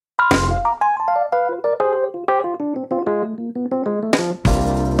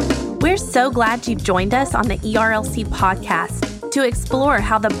so glad you've joined us on the ERLC podcast to explore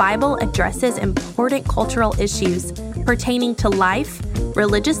how the Bible addresses important cultural issues pertaining to life,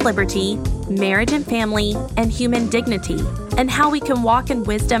 religious liberty, marriage and family, and human dignity, and how we can walk in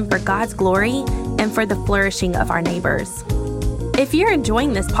wisdom for God's glory and for the flourishing of our neighbors. If you're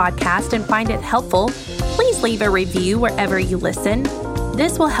enjoying this podcast and find it helpful, please leave a review wherever you listen.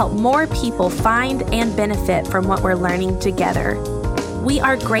 This will help more people find and benefit from what we're learning together. We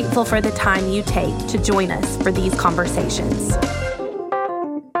are grateful for the time you take to join us for these conversations.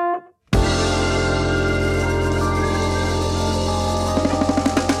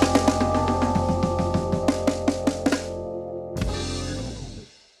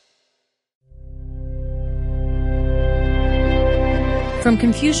 From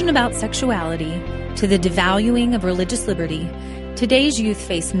confusion about sexuality to the devaluing of religious liberty, today's youth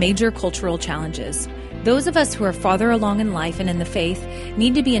face major cultural challenges. Those of us who are farther along in life and in the faith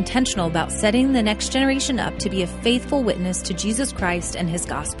need to be intentional about setting the next generation up to be a faithful witness to Jesus Christ and His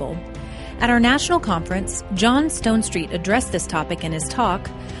gospel. At our national conference, John Stonestreet addressed this topic in his talk,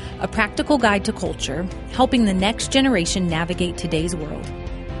 A Practical Guide to Culture, helping the next generation navigate today's world.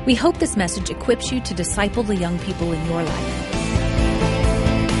 We hope this message equips you to disciple the young people in your life.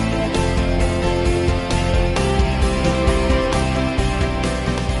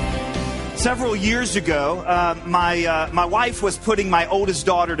 Several years ago, my wife was putting my oldest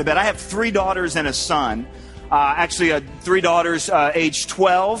daughter to bed. I have 3 daughters and a son. Actually, 3 daughters, age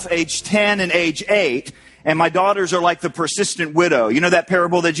 12, age 10, and age 8. And my daughters are like the persistent widow. You know that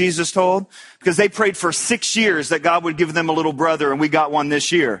parable that Jesus told? Because they prayed for 6 years that God would give them a little brother, and we got one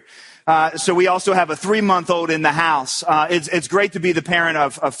this year. So we also have a 3-month-old in the house. It's great to be the parent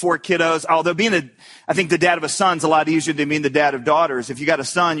of 4 kiddos. Although I think the dad of a son's a lot easier than being the dad of daughters. If you got a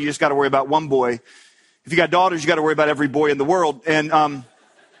son, you just got to worry about one boy. If you got daughters, you got to worry about every boy in the world. And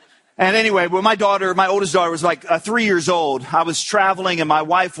anyway, well, my oldest daughter was like 3 years old. I was traveling and my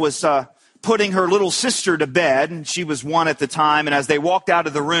wife was, putting her little sister to bed, and she was 1 at the time. And as they walked out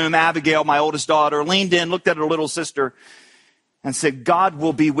of the room, Abigail, my oldest daughter, leaned in, looked at her little sister, and said, "God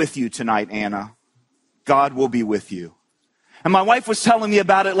will be with you tonight, Anna. God will be with you." And my wife was telling me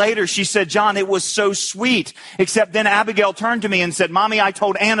about it later. She said, "John, it was so sweet." Except then Abigail turned to me and said, "Mommy, I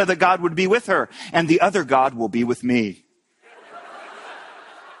told Anna that God would be with her, and the other God will be with me."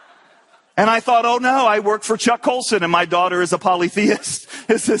 And I thought, oh no, I work for Chuck Colson and my daughter is a polytheist.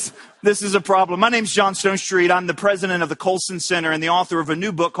 This is a problem. My name's John Stonestreet. I'm the president of the Colson Center and the author of a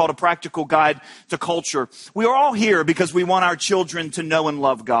new book called A Practical Guide to Culture. We are all here because we want our children to know and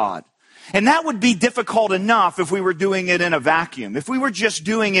love God. And that would be difficult enough if we were doing it in a vacuum. If we were just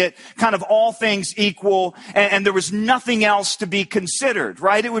doing it kind of all things equal and there was nothing else to be considered,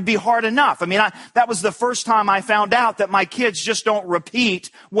 right? It would be hard enough. I mean, that was the first time I found out that my kids just don't repeat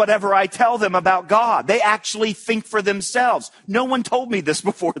whatever I tell them about God. They actually think for themselves. No one told me this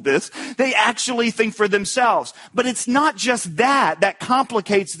before this. They actually think for themselves. But it's not just that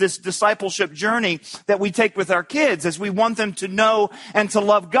complicates this discipleship journey that we take with our kids as we want them to know and to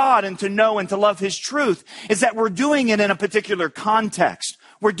love God and to know and to love His truth, is that we're doing it in a particular context.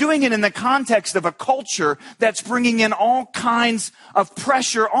 We're doing it in the context of a culture that's bringing in all kinds of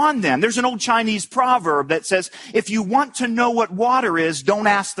pressure on them. There's an old Chinese proverb that says, if you want to know what water is, don't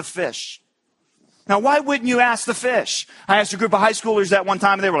ask the fish. Now, why wouldn't you ask the fish? I asked a group of high schoolers that one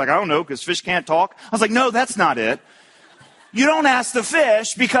time, and they were like, I don't know, because fish can't talk. I was like, no, that's not it. You don't ask the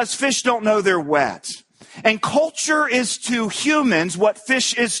fish because fish don't know they're wet. And culture is to humans what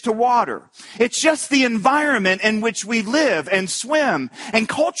fish is to water. It's just the environment in which we live and swim. And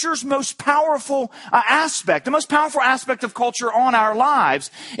culture's most powerful aspect, the most powerful aspect of culture on our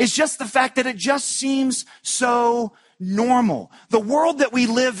lives is just the fact that it just seems so normal. The world that we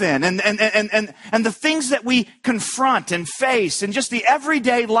live in and the things that we confront and face and just the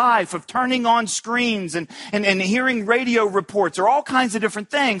everyday life of turning on screens and hearing radio reports or all kinds of different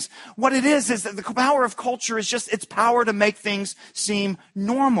things. What it is that the power of culture is just its power to make things seem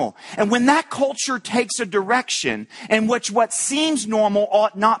normal. And when that culture takes a direction in which what seems normal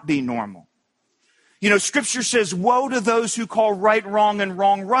ought not be normal. You know, Scripture says, woe to those who call right wrong and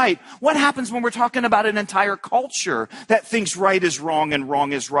wrong right. What happens when we're talking about an entire culture that thinks right is wrong and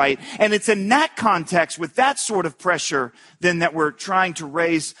wrong is right? And it's in that context, with that sort of pressure, then that we're trying to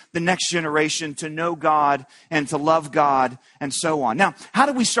raise the next generation to know God and to love God and so on. Now, how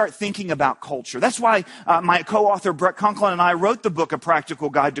do we start thinking about culture? That's why my co-author Brett Conklin and I wrote the book, A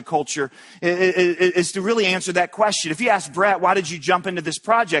Practical Guide to Culture, is to really answer that question. If you ask Brett, why did you jump into this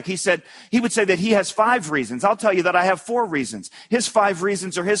project? He would say that he has has 5 reasons. I'll tell you that I have 4 reasons. His 5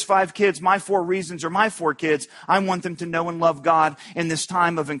 reasons are his 5 kids. My 4 reasons are my 4 kids. I want them to know and love God in this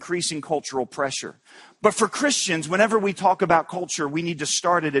time of increasing cultural pressure. But for Christians, whenever we talk about culture, we need to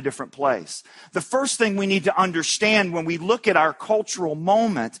start at a different place. The first thing we need to understand when we look at our cultural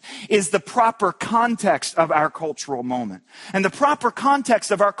moment is the proper context of our cultural moment. And the proper context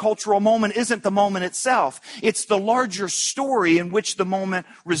of our cultural moment isn't the moment itself. It's the larger story in which the moment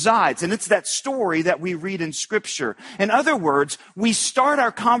resides. And it's that story that we read in Scripture. In other words, we start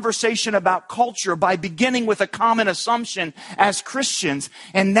our conversation about culture by beginning with a common assumption as Christians,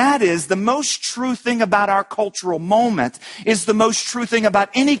 and that is the most true thing about our cultural moment is the most true thing about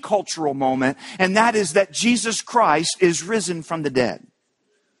any cultural moment, and that is that Jesus Christ is risen from the dead.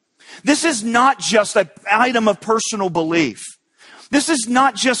 This is not just an item of personal belief. This is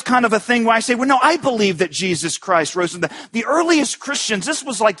not just kind of a thing where I say, well, no, I believe that Jesus Christ rose from the dead. The earliest Christians, this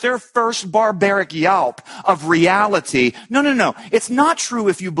was like their first barbaric yelp of reality. No. It's not true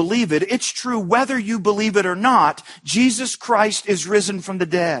if you believe it. It's true whether you believe it or not. Jesus Christ is risen from the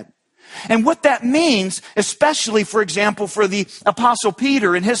dead. And what that means, especially, for example, for the Apostle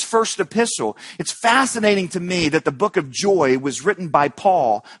Peter in his first epistle, it's fascinating to me that the book of joy was written by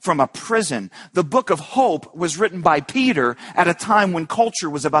Paul from a prison. The book of hope was written by Peter at a time when culture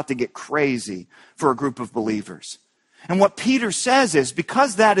was about to get crazy for a group of believers. And what Peter says is,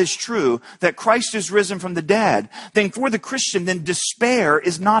 because that is true, that Christ is risen from the dead, then for the Christian, then despair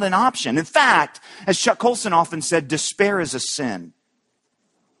is not an option. In fact, as Chuck Colson often said, despair is a sin.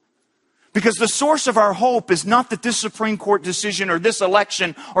 Because the source of our hope is not that this Supreme Court decision or this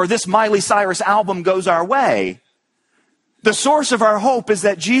election or this Miley Cyrus album goes our way. The source of our hope is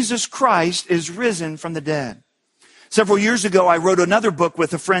that Jesus Christ is risen from the dead. Several years ago, I wrote another book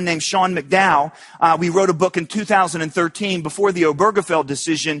with a friend named Sean McDowell. We wrote a book in 2013 before the Obergefell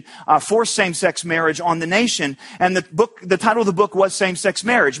decision for same-sex marriage on the nation. And the title of the book was Same-Sex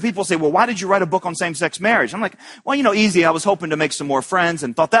Marriage. People say, well, why did you write a book on same-sex marriage? I'm like, well, easy. I was hoping to make some more friends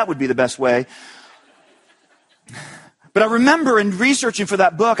and thought that would be the best way. But I remember in researching for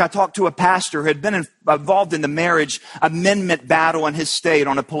that book, I talked to a pastor who had been involved in the marriage amendment battle in his state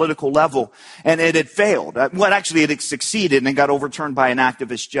on a political level, and it had failed. It had succeeded and got overturned by an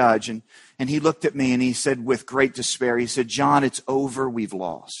activist judge. And he looked at me and he said with great despair, he said, John, it's over, we've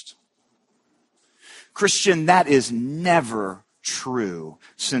lost. Christian, that is never true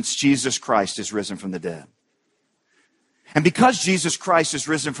since Jesus Christ is risen from the dead. And because Jesus Christ is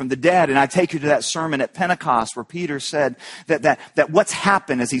risen from the dead, and I take you to that sermon at Pentecost where Peter said that what's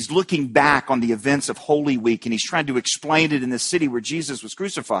happened as he's looking back on the events of Holy Week and he's trying to explain it in the city where Jesus was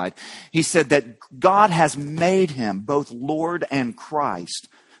crucified, he said that God has made him both Lord and Christ,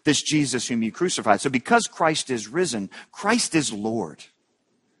 this Jesus whom you crucified. So because Christ is risen, Christ is Lord.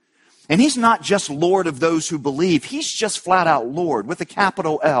 And he's not just Lord of those who believe, he's just flat out Lord with a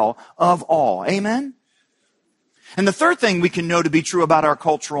capital L of all. Amen? And the third thing we can know to be true about our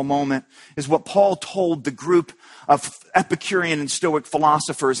cultural moment is what Paul told the group of Epicurean and Stoic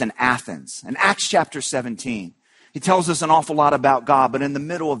philosophers in Athens. In Acts chapter 17, he tells us an awful lot about God, but in the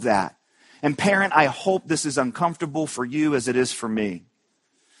middle of that, and parent, I hope this is uncomfortable for you as it is for me.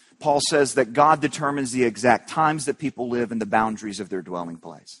 Paul says that God determines the exact times that people live and the boundaries of their dwelling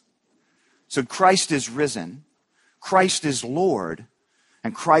place. So Christ is risen, Christ is Lord,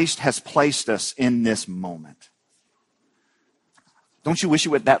 and Christ has placed us in this moment. Don't you wish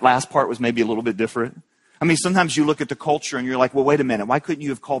that last part was maybe a little bit different? I mean, sometimes you look at the culture and you're like, well, wait a minute. Why couldn't you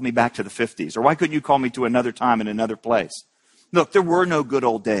have called me back to the 50s? Or why couldn't you call me to another time in another place? Look, there were no good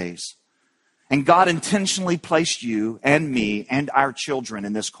old days. And God intentionally placed you and me and our children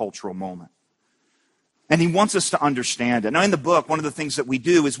in this cultural moment. And he wants us to understand it. Now, in the book, one of the things that we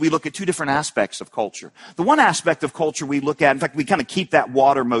do is we look at 2 different aspects of culture. The one aspect of culture we look at, in fact, we kind of keep that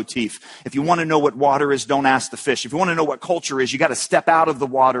water motif. If you want to know what water is, don't ask the fish. If you want to know what culture is, you got to step out of the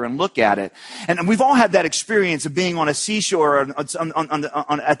water and look at it. And we've all had that experience of being on a seashore or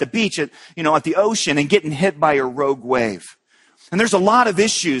at the beach, at the ocean and getting hit by a rogue wave. And there's a lot of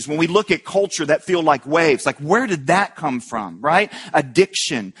issues when we look at culture that feel like waves. Like, where did that come from, right?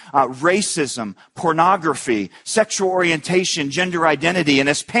 Addiction, racism, pornography, sexual orientation, gender identity. And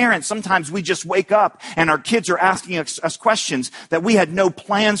as parents, sometimes we just wake up and our kids are asking us questions that we had no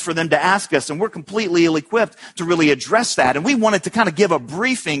plans for them to ask us. And we're completely ill-equipped to really address that. And we wanted to kind of give a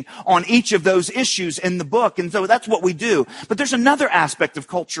briefing on each of those issues in the book. And so that's what we do. But there's another aspect of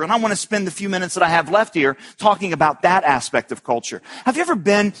culture. And I want to spend the few minutes that I have left here talking about that aspect of culture. Have you ever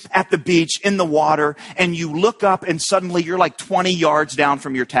been at the beach in the water and you look up and suddenly you're like 20 yards down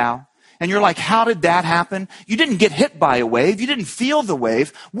from your towel? And you're like, how did that happen? You didn't get hit by a wave. You didn't feel the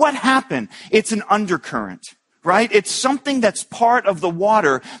wave. What happened? It's an undercurrent, right? It's something that's part of the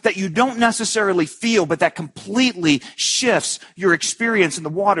water that you don't necessarily feel, but that completely shifts your experience in the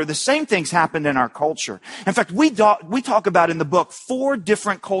water. The same things happened in our culture. In fact, we talk about in the book 4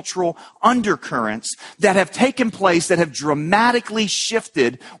 different cultural undercurrents that have taken place, that have dramatically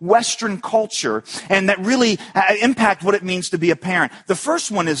shifted Western culture and that really impact what it means to be a parent. The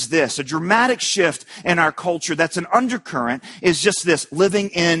first one is this: a dramatic shift in our culture that's an undercurrent is just this: living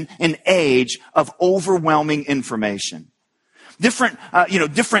in an age of overwhelming information.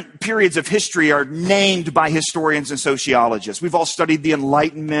 Different periods of history are named by historians and sociologists. We've all studied the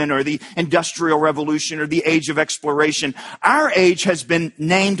Enlightenment or the Industrial Revolution or the Age of Exploration. Our age has been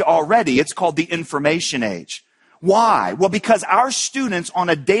named already. It's called the Information Age. Why? Well, because our students on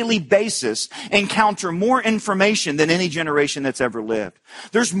a daily basis encounter more information than any generation that's ever lived.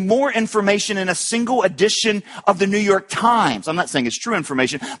 There's more information in a single edition of the New York Times. I'm not saying it's true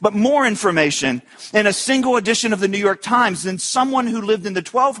information, but more information in a single edition of the New York Times than someone who lived in the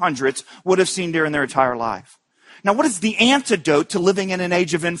 1200s would have seen during their entire life. Now, what is the antidote to living in an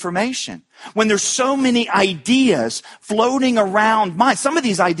age of information? When there's so many ideas floating around mind. Some of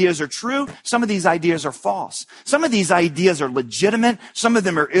these ideas are true. Some of these ideas are false. Some of these ideas are legitimate. Some of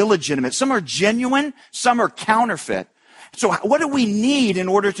them are illegitimate. Some are genuine. Some are counterfeit. So what do we need in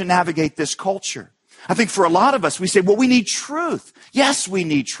order to navigate this culture? I think for a lot of us, we say, well, we need truth. Yes, we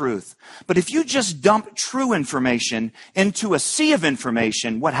need truth. But if you just dump true information into a sea of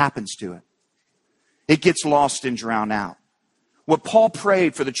information, what happens to it? It gets lost and drowned out. What Paul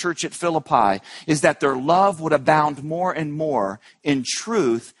prayed for the church at Philippi is that their love would abound more and more in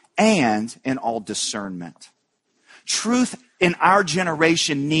truth and in all discernment. Truth in our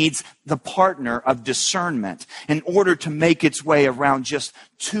generation needs the partner of discernment in order to make its way around just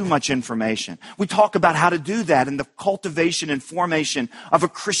too much information. We talk about how to do that in the cultivation and formation of a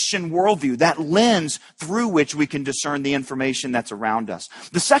Christian worldview, that lens through which we can discern the information that's around us.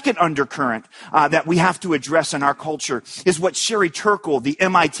 The second undercurrent that we have to address in our culture is what Sherry Turkle, the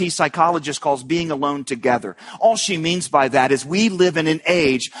MIT psychologist, calls being alone together. All she means by that is we live in an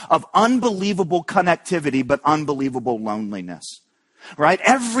age of unbelievable connectivity, but unbelievable loneliness. Right?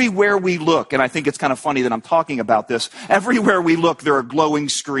 Everywhere we look, and I think it's kind of funny that I'm talking about this, everywhere we look, there are glowing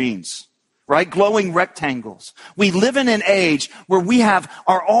screens, right? Glowing rectangles. We live in an age where we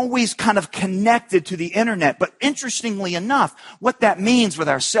are always kind of connected to the internet. But interestingly enough, what that means with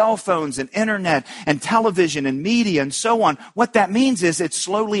our cell phones and internet and television and media and so on, what that means is it's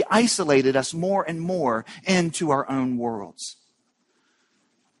slowly isolated us more and more into our own worlds.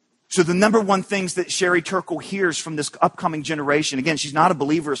 So the number one things that Sherry Turkle hears from this upcoming generation, again, she's not a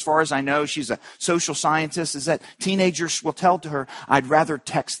believer as far as I know, she's a social scientist, is that teenagers will tell to her, I'd rather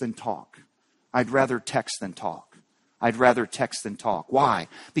text than talk. I'd rather text than talk. I'd rather text than talk. Why?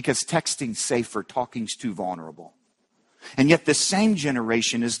 Because texting's safer, talking's too vulnerable. And yet the same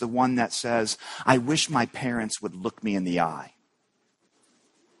generation is the one that says, I wish my parents would look me in the eye.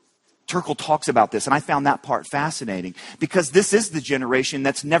 Turkle talks about this, and I found that part fascinating because this is the generation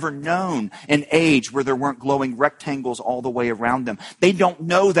that's never known an age where there weren't glowing rectangles all the way around them. They don't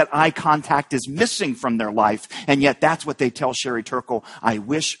know that eye contact is missing from their life, and yet that's what they tell Sherry Turkle. I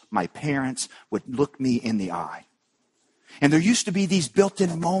wish my parents would look me in the eye. And there used to be these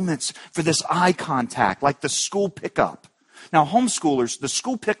built-in moments for this eye contact, like the school pickup. Now, homeschoolers, the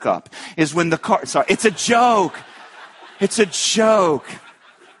school pickup is when it's a joke. It's a joke.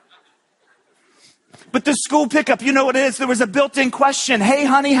 But the school pickup, you know what it is? There was a built-in question. Hey,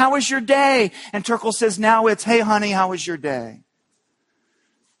 honey, how was your day? And Turkle says now it's, hey, honey, how was your day?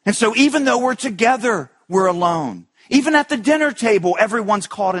 And so even though we're together, we're alone. Even at the dinner table, everyone's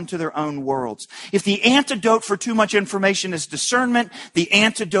caught into their own worlds. If the antidote for too much information is discernment, the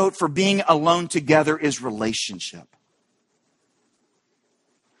antidote for being alone together is relationship.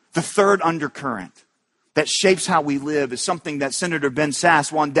 The third undercurrent that shapes how we live is something that Senator Ben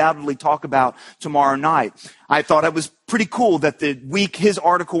Sasse will undoubtedly talk about tomorrow night. I thought it was pretty cool that the week his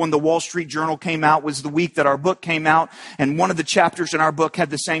article in the Wall Street Journal came out was the week that our book came out. And one of the chapters in our book had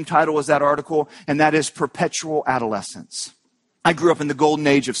the same title as that article, and that is Perpetual Adolescence. I grew up in the golden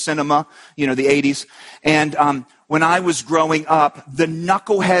age of cinema, the 80s. And when I was growing up, the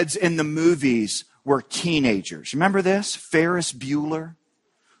knuckleheads in the movies were teenagers. Remember this? Ferris Bueller,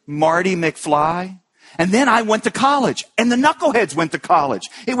 Marty McFly. And then I went to college, and the knuckleheads went to college.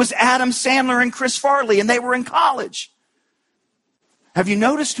 It was Adam Sandler and Chris Farley, and they were in college. Have you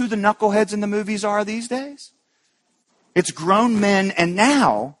noticed who the knuckleheads in the movies are these days? It's grown men, and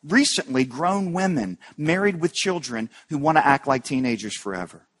now, recently, grown women married with children who want to act like teenagers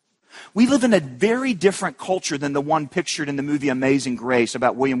forever. We live in a very different culture than the one pictured in the movie Amazing Grace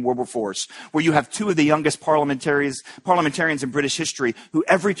about William Wilberforce, where you have two of the youngest parliamentarians in British history who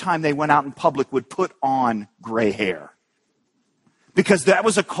every time they went out in public would put on gray hair. Because that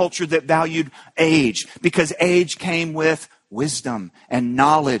was a culture that valued age, because age came with wisdom and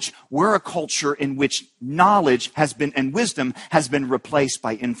knowledge. We're a culture in which knowledge and wisdom has been replaced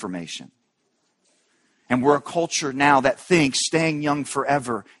by information. And we're a culture now that thinks staying young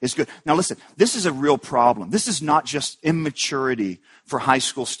forever is good. Now listen, this is a real problem. This is not just immaturity for high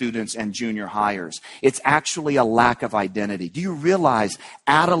school students and junior hires. It's actually a lack of identity. Do you realize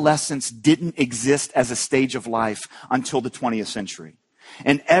adolescence didn't exist as a stage of life until the 20th century?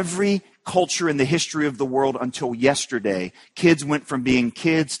 And every culture in the history of the world until yesterday, kids went from being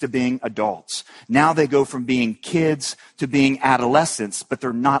kids to being adults. Now they go from being kids to being adolescents, but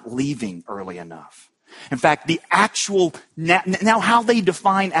they're not leaving early enough. In fact, the actual, now how they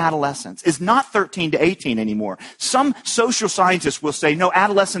define adolescence is not 13 to 18 anymore. Some social scientists will say, no,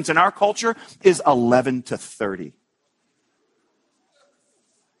 adolescence in our culture is 11 to 30.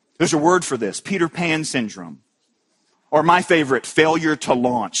 There's a word for this, Peter Pan syndrome. Or my favorite, failure to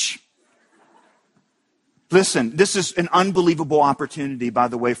launch. Listen, this is an unbelievable opportunity, by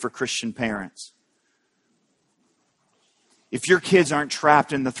the way, for Christian parents. If your kids aren't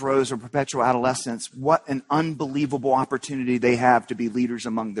trapped in the throes of perpetual adolescence, what an unbelievable opportunity they have to be leaders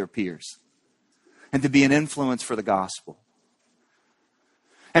among their peers and to be an influence for the gospel.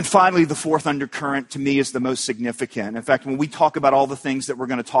 And finally, the fourth undercurrent to me is the most significant. In fact, when we talk about all the things that we're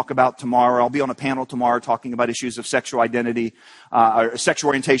going to talk about tomorrow, I'll be on a panel tomorrow talking about issues of sexual identity, or sexual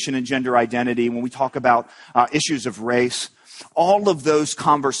orientation and gender identity. When we talk about issues of race, all of those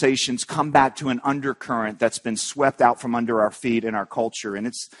conversations come back to an undercurrent that's been swept out from under our feet in our culture. And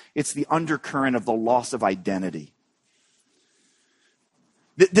it's the undercurrent of the loss of identity.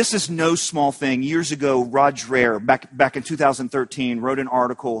 This is no small thing. Years ago, Rod Dreher, back in 2013, wrote an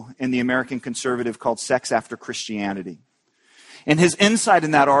article in the American Conservative called Sex After Christianity. And his insight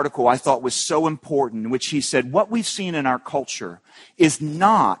in that article I thought was so important, in which he said, what we've seen in our culture is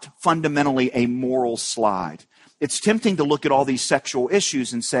not fundamentally a moral slide. It's tempting to look at all these sexual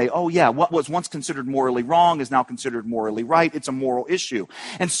issues and say, oh yeah, what was once considered morally wrong is now considered morally right. It's a moral issue.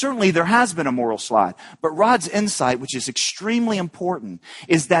 And certainly there has been a moral slide. But Rod's insight, which is extremely important,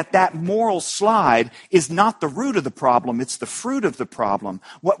 is that moral slide is not the root of the problem. It's the fruit of the problem.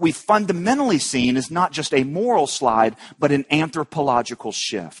 What we've fundamentally seen is not just a moral slide, but an anthropological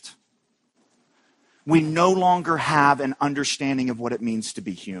shift. We no longer have an understanding of what it means to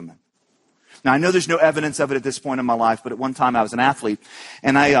be human. Now, I know there's no evidence of it at this point in my life, but at one time I was an athlete,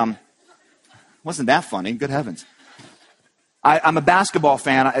 and wasn't that funny? Good heavens. I'm a basketball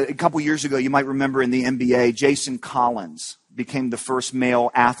fan. A couple years ago, you might remember in the NBA, Jason Collins became the first male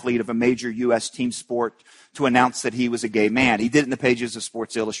athlete of a major U.S. team sport to announce that he was a gay man. He did it in the pages of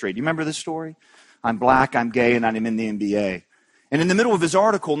Sports Illustrated. You remember this story? I'm black, I'm gay, and I'm in the NBA. And in the middle of his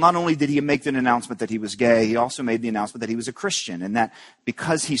article, not only did he make the announcement that he was gay, he also made the announcement that he was a Christian, and that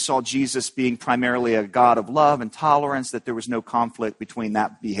because he saw Jesus being primarily a God of love and tolerance, that there was no conflict between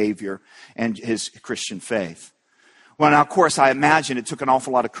that behavior and his Christian faith. Well, now, of course, I imagine it took an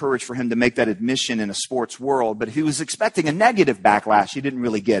awful lot of courage for him to make that admission in a sports world, but he was expecting a negative backlash. He didn't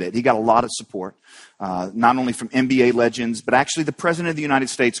really get it. He got a lot of support, not only from NBA legends, but actually the President of the United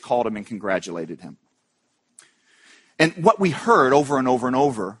States called him and congratulated him. And what we heard over and over and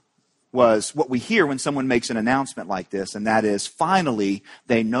over was what we hear when someone makes an announcement like this, and that is, finally,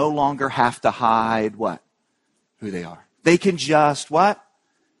 they no longer have to hide what? Who they are. They can just, what?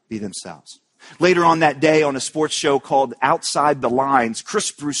 Be themselves. Later on that day on a sports show called Outside the Lines,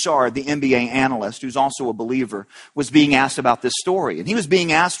 Chris Broussard, the NBA analyst, who's also a believer, was being asked about this story. And he was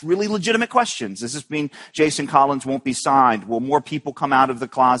being asked really legitimate questions. Does this mean Jason Collins won't be signed? Will more people come out of the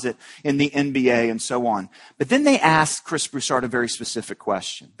closet in the NBA and so on? But then they asked Chris Broussard a very specific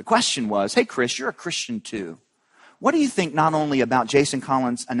question. The question was, hey, Chris, you're a Christian too. What do you think not only about Jason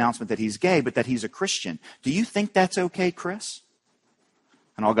Collins' announcement that he's gay, but that he's a Christian? Do you think that's okay, Chris?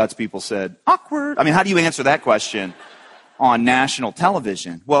 And all God's people said, awkward. I mean, how do you answer that question on national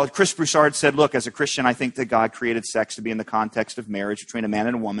television? Well, Chris Broussard said, look, as a Christian, I think that God created sex to be in the context of marriage between a man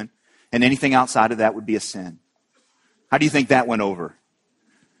and a woman, and anything outside of that would be a sin. How do you think that went over?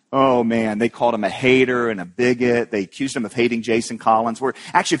 Oh, man, they called him a hater and a bigot. They accused him of hating Jason Collins.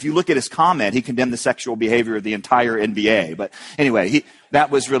 Actually, if you look at his comment, he condemned the sexual behavior of the entire NBA. But anyway, that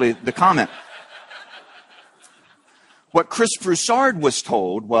was really the comment. What Chris Broussard was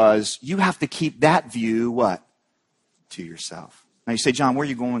told was, you have to keep that view, what? To yourself. Now you say, John, where are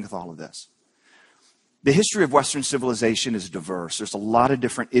you going with all of this? The history of Western civilization is diverse. There's a lot of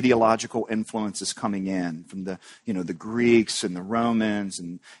different ideological influences coming in from the Greeks and the Romans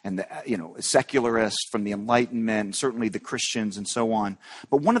and the secularists, from the Enlightenment, and certainly the Christians and so on.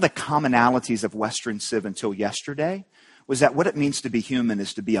 But one of the commonalities of Western civ until yesterday was that what it means to be human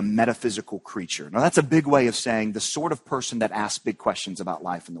is to be a metaphysical creature. Now, that's a big way of saying the sort of person that asks big questions about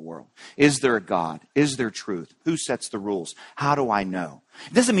life in the world. Is there a God? Is there truth? Who sets the rules? How do I know?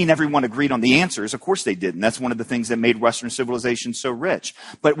 It doesn't mean everyone agreed on the answers. Of course they didn't. That's one of the things that made Western civilization so rich.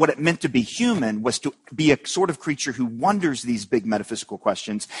 But what it meant to be human was to be a sort of creature who wonders these big metaphysical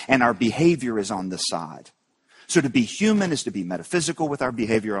questions, and our behavior is on the side. So to be human is to be metaphysical with our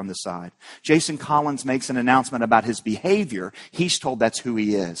behavior on the side. Jason Collins makes an announcement about his behavior. He's told that's who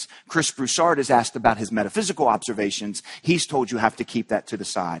he is. Chris Broussard is asked about his metaphysical observations. He's told you have to keep that to the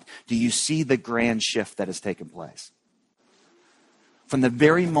side. Do you see the grand shift that has taken place? From the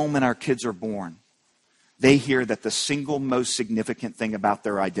very moment our kids are born, they hear that the single most significant thing about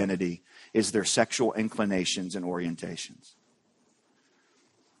their identity is their sexual inclinations and orientations.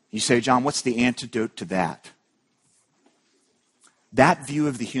 You say, John, what's the antidote to that? That view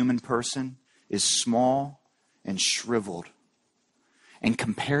of the human person is small and shriveled. And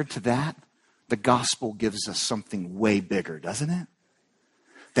compared to that, the gospel gives us something way bigger, doesn't it?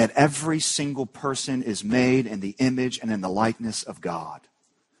 That every single person is made in the image and in the likeness of God.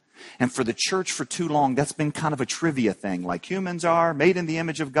 And for the church for too long, that's been kind of a trivia thing, like humans are made in the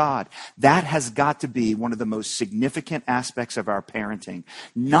image of God. That has got to be one of the most significant aspects of our parenting.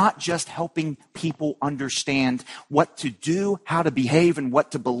 Not just helping people understand what to do, how to behave, and what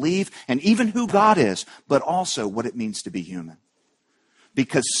to believe, and even who God is, but also what it means to be human.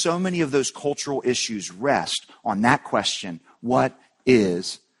 Because so many of those cultural issues rest on that question, what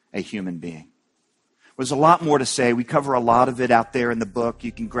is a human being? There's a lot more to say. We cover a lot of it out there in the book.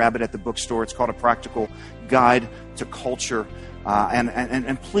 You can grab it at the bookstore. It's called A Practical Guide to Culture.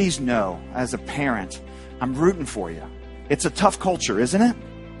 And please know, as a parent, I'm rooting for you. It's a tough culture, isn't it?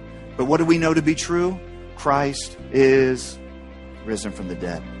 But what do we know to be true? Christ is risen from the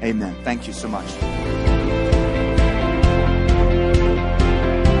dead. Amen. Thank you so much.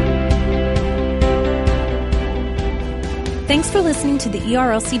 Thanks for listening to the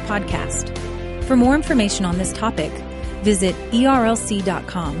ERLC podcast. For more information on this topic, visit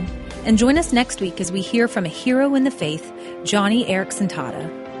erlc.com and join us next week as we hear from a hero in the faith, Johnny Erickson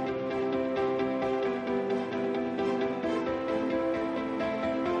Tata.